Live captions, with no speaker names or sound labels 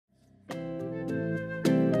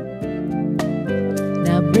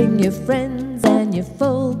Bring your friends and your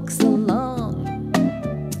folks along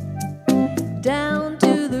down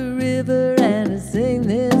to the river and sing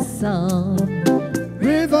this song.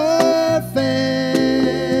 RiverFest,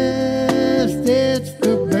 it's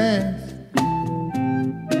the best.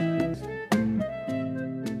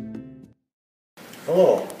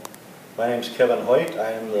 Hello, my name is Kevin Hoyt.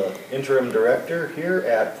 I am the interim director here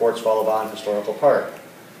at Folle Avoine Historical Park.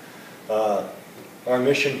 Our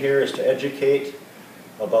mission here is to educate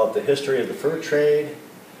about the history of the fur trade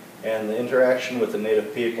and the interaction with the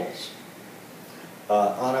native peoples.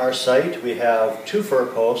 On our site we have 2 fur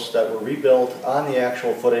posts that were rebuilt on the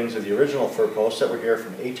actual footings of the original fur posts that were here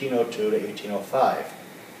from 1802 to 1805.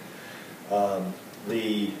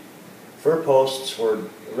 The fur posts were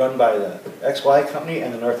run by the XY Company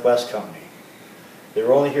and the Northwest Company. They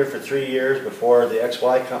were only here for 3 years before the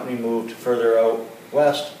XY Company moved further out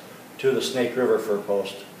west to the Snake River fur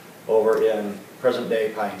post over in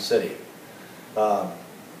present-day Pine City.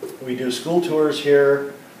 We do school tours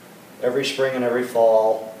here every spring and every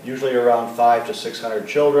fall. Usually around 500 to 600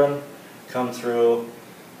 children come through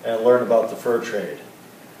and learn about the fur trade.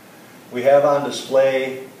 We have on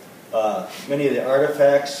display many of the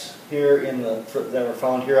artifacts here that were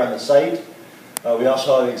found here on the site. We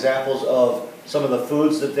also have examples of some of the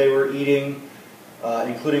foods that they were eating,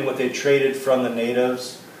 including what they traded from the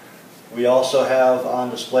natives. We also have on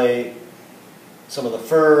display some of the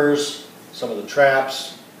furs, some of the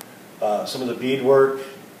traps, some of the beadwork,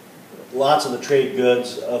 lots of the trade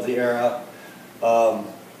goods of the era.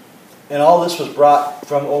 And all this was brought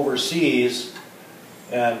from overseas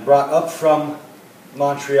and brought up from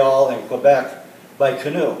Montreal and Quebec by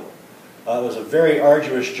canoe. It was a very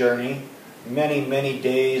arduous journey, many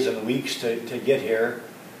days and weeks to get here.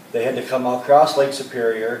 They had to come across Lake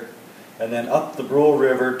Superior and then up the Brule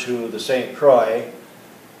River to the St. Croix,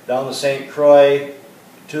 down the St. Croix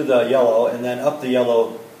to the Yellow, and then up the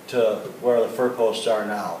Yellow to where the fur posts are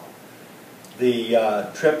now.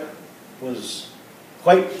 The trip was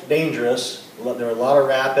quite dangerous. There were a lot of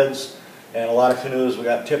rapids and a lot of canoes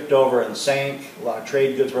got tipped over and sank. A lot of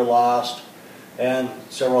trade goods were lost and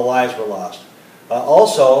several lives were lost.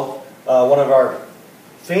 Also, one of our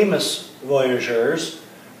famous voyageurs,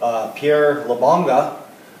 Pierre Lebonga,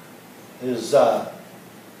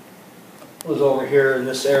 was over here in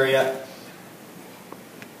this area.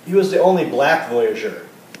 He was the only black voyageur,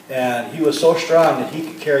 and he was so strong that he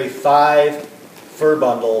could carry 5 fur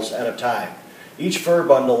bundles at a time. Each fur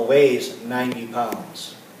bundle weighs 90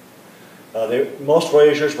 pounds. Most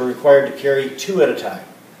voyageurs were required to carry 2 at a time.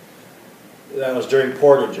 That was during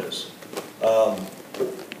portages.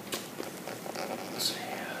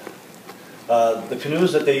 The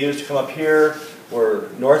canoes that they used to come up here were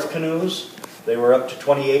North canoes. They were up to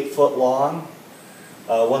 28 foot long.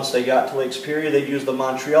 Once they got to Lake Superior, they'd use the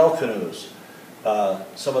Montreal canoes.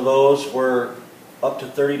 Some of those were up to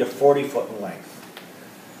 30 to 40 foot in length.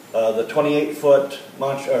 The 28 foot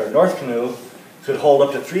North canoe could hold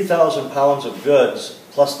up to 3,000 pounds of goods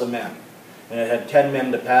plus the men. And it had 10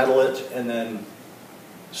 men to paddle it and then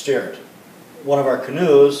steer it. One of our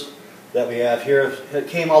canoes that we have here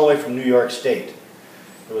came all the way from New York State.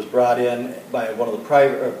 It was brought in by one of the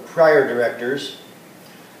prior directors.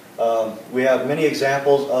 We have many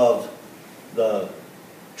examples of the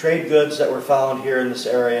trade goods that were found here in this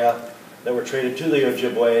area that were traded to the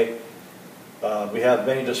Ojibwe. We have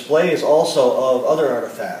many displays also of other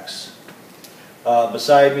artifacts.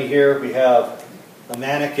 Beside me here we have a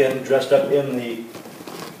mannequin dressed up in the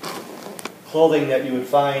clothing that you would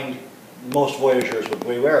find most voyageurs would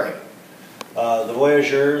be wearing. The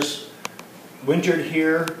voyageurs wintered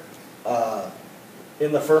here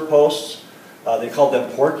in the fur posts. They called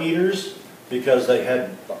them pork eaters because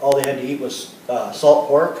all they had to eat was salt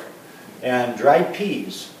pork and dried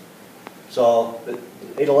peas. So they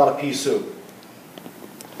ate a lot of pea soup.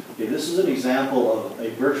 Okay, this is an example of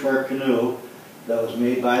a birch bark canoe that was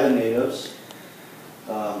made by the natives.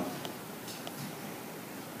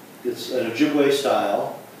 It's an Ojibwe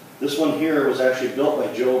style. This one here was actually built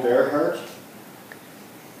by Joe Bearhart,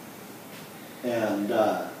 and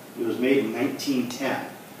it was made in 1910.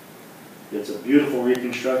 It's a beautiful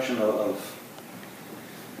reconstruction or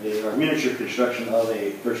miniature construction of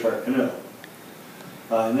a birch bark canoe.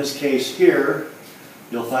 In this case here,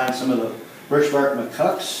 you'll find some of the birch bark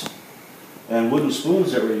McCucks and wooden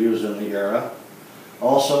spoons that were used in the era.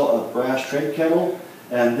 Also a brass trade kettle,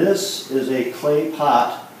 and this is a clay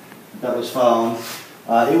pot that was found.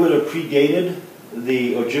 It would have predated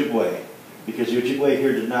the Ojibwe, because the Ojibwe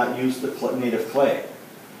here did not use the native clay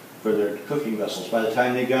for their cooking vessels. By the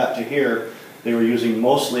time they got to here, they were using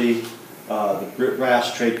mostly the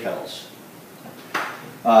brass trade kettles.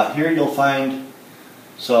 Here you'll find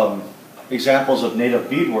some examples of native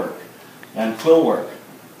beadwork and quill work.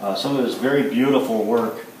 Some of this very beautiful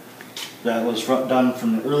work that was done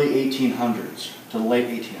from the early 1800s to the late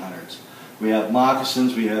 1800s. We have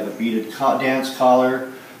moccasins, we have a beaded dance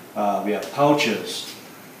collar, we have pouches,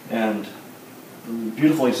 and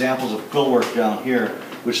beautiful examples of quill work down here,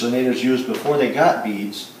 which the natives used before they got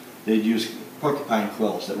beads. They'd use porcupine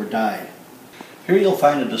quills that were dyed. Here you'll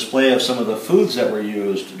find a display of some of the foods that were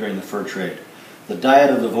used during the fur trade. The diet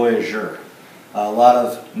of the voyageur. A lot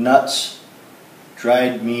of nuts,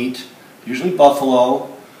 dried meat, usually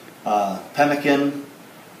buffalo, pemmican.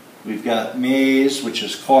 We've got maize, which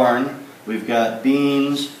is corn. We've got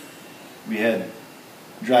beans. We had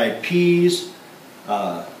dried peas.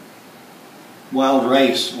 Wild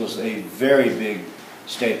rice was a very big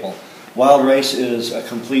staple. Wild rice is a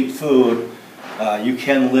complete food. You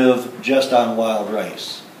can live just on wild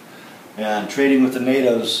rice. And trading with the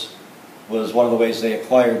natives was one of the ways they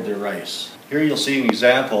acquired their rice. Here you'll see an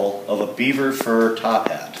example of a beaver fur top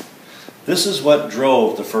hat. This is what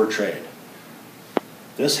drove the fur trade.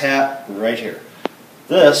 This hat right here.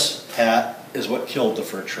 This hat is what killed the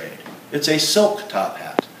fur trade. It's a silk top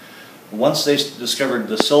hat. Once they discovered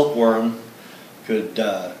the silkworm could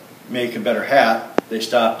make a better hat, they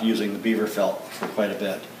stopped using the beaver felt for quite a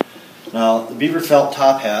bit. Now, the beaver felt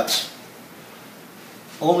top hats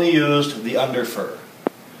only used the under fur.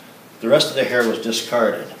 The rest of the hair was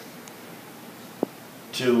discarded.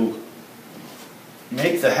 To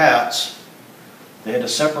make the hats, they had to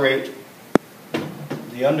separate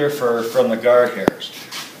the under fur from the guard hairs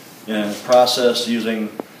in a process using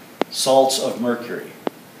salts of mercury,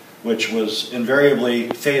 which was invariably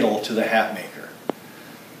fatal to the hat maker.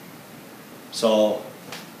 So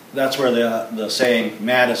that's where the saying,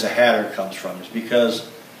 mad as a hatter, comes from, is because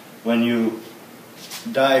when you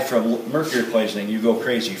die from mercury poisoning, you go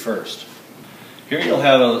crazy first. Here you'll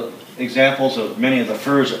have examples of many of the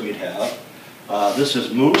furs that we'd have. This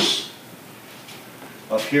is moose.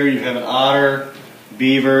 Up here you have an otter,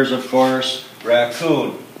 beavers, of course,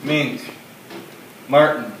 raccoon, mink,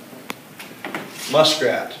 marten,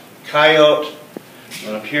 muskrat, coyote,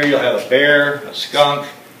 and up here you'll have a bear, a skunk,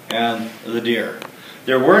 and the deer.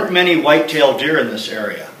 There weren't many white-tailed deer in this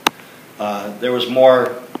area. There was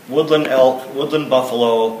more woodland elk, woodland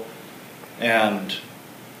buffalo, and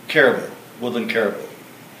caribou, woodland caribou.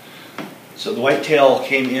 So the whitetail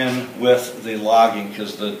came in with the logging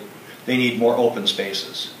because they need more open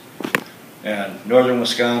spaces. And northern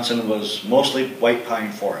Wisconsin was mostly white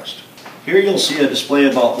pine forest. Here you'll see a display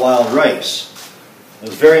about wild rice. It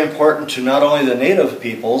was very important to not only the native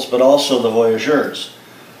peoples, but also the voyageurs.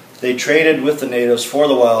 They traded with the natives for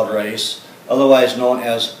the wild rice, otherwise known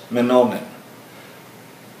as minomen.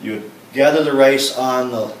 You would gather the rice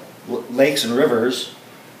on the lakes and rivers,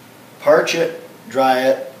 parch it, dry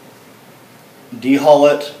it, dehull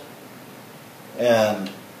it,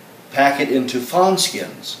 and pack it into fawn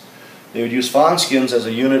skins. They would use fawn skins as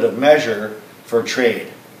a unit of measure for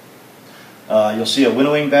trade. You'll see a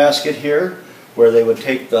winnowing basket here where they would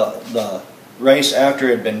take the rice after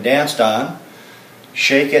it had been danced on,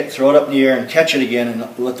 shake it, throw it up in the air, and catch it again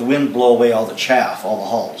and let the wind blow away all the chaff, all the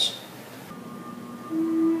hulls.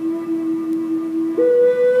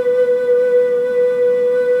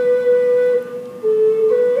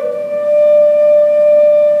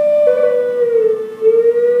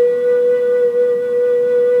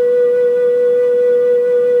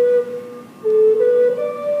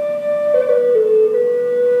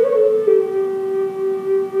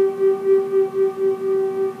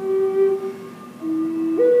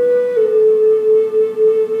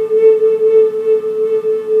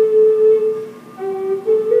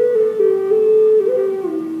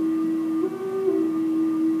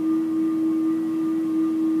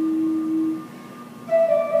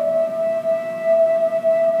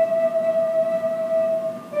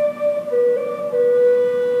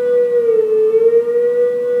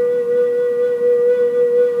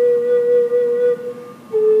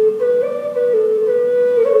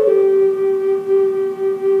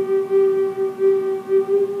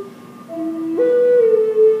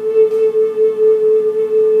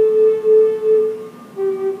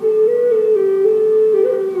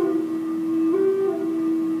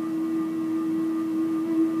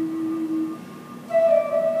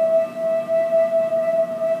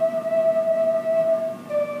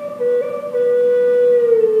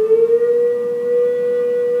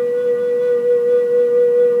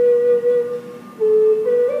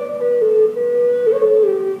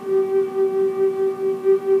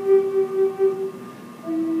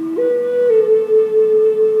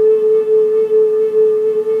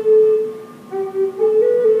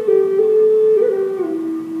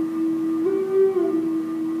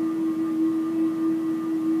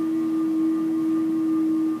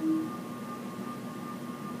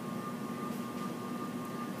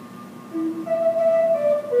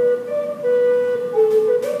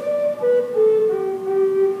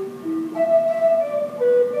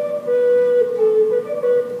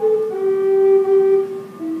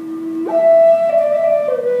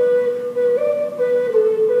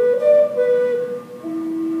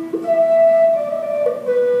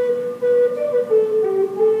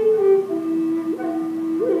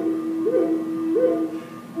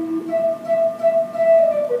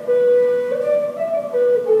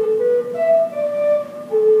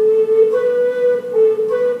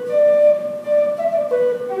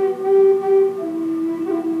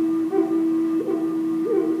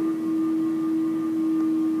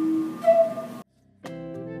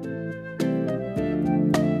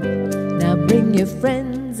 Now bring your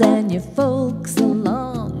friends and your folks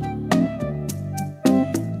along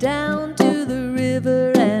down to the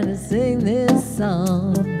river and sing this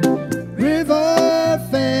song.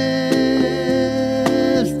 RiverFest,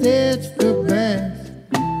 it's the